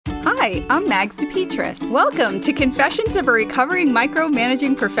Hi, I'm Mags DePetris. Welcome to Confessions of a Recovering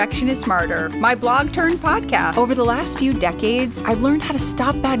Micromanaging Perfectionist Martyr, my blog turned podcast. Over the last few decades, I've learned how to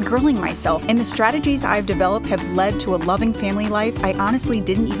stop bad girling myself, and the strategies I've developed have led to a loving family life I honestly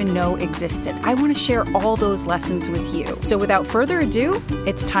didn't even know existed. I want to share all those lessons with you. So without further ado,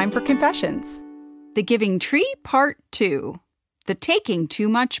 it's time for Confessions. The Giving Tree, Part 2. The Taking Too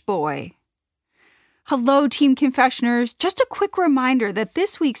Much Boy. Hello, Team Confessioners. Just a quick reminder that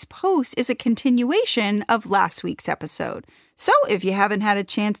this week's post is a continuation of last week's episode. So if you haven't had a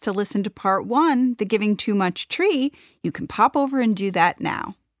chance to listen to Part 1, The Giving Too Much Tree, you can pop over and do that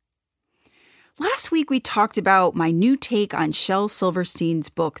now. Last week, we talked about my new take on Shel Silverstein's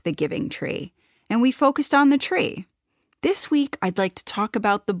book, The Giving Tree, and we focused on the tree. This week, I'd like to talk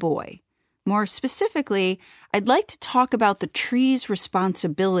about the boy. More specifically, I'd like to talk about the tree's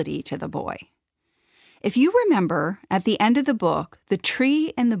responsibility to the boy. If you remember, at the end of the book, the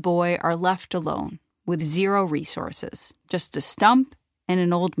tree and the boy are left alone with zero resources, just a stump and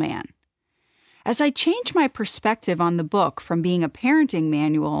an old man. As I change my perspective on the book from being a parenting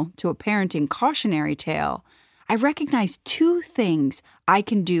manual to a parenting cautionary tale, I recognize two things I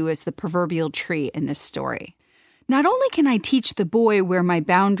can do as the proverbial tree in this story. Not only can I teach the boy where my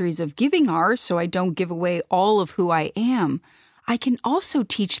boundaries of giving are so I don't give away all of who I am, I can also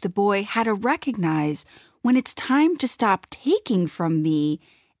teach the boy how to recognize when it's time to stop taking from me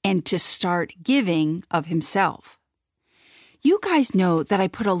and to start giving of himself. You guys know that I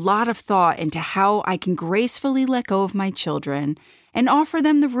put a lot of thought into how I can gracefully let go of my children and offer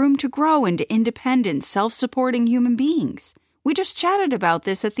them the room to grow into independent, self-supporting human beings. We just chatted about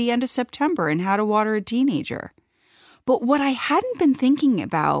this at the end of September in How to Water a Teenager. But what I hadn't been thinking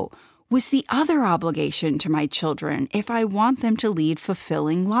about was the other obligation to my children if I want them to lead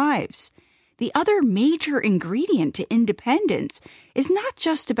fulfilling lives. The other major ingredient to independence is not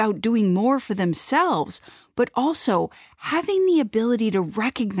just about doing more for themselves, but also having the ability to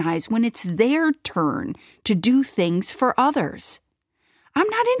recognize when it's their turn to do things for others. I'm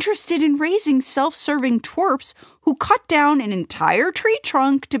not interested in raising self-serving twerps who cut down an entire tree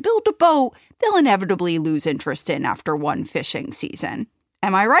trunk to build a boat they'll inevitably lose interest in after one fishing season.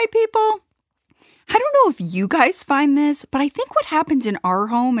 Am I right, people? I don't know if you guys find this, but I think what happens in our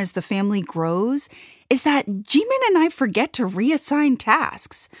home as the family grows is that Jimin and I forget to reassign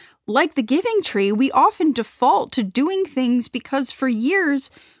tasks. Like the giving tree, we often default to doing things because for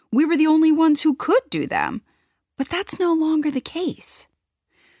years we were the only ones who could do them. But that's no longer the case.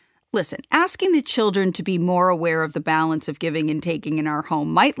 Listen, asking the children to be more aware of the balance of giving and taking in our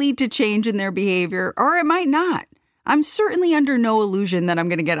home might lead to change in their behavior, or it might not. I'm certainly under no illusion that I'm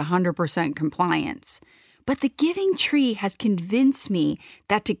going to get 100% compliance. But the giving tree has convinced me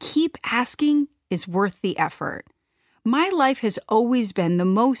that to keep asking is worth the effort. My life has always been the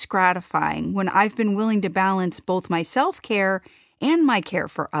most gratifying when I've been willing to balance both my self-care and my care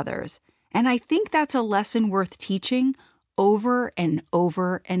for others. And I think that's a lesson worth teaching over and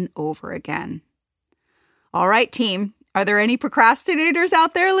over and over again. All right, team, are there any procrastinators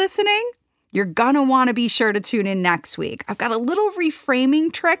out there listening? You're gonna want to be sure to tune in next week. I've got a little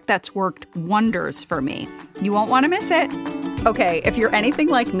reframing trick that's worked wonders for me. You won't want to miss it. Okay, if you're anything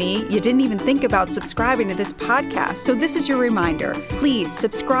like me, you didn't even think about subscribing to this podcast, so this is your reminder. Please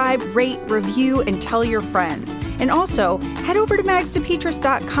subscribe, rate, review, and tell your friends. And also, head over to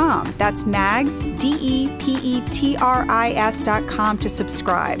magsdepetris.com. That's Mags, DEPETRIS.com to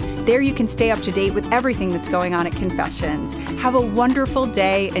subscribe. There you can stay up to date with everything that's going on at Confessions. Have a wonderful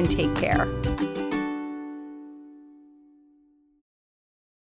day and take care.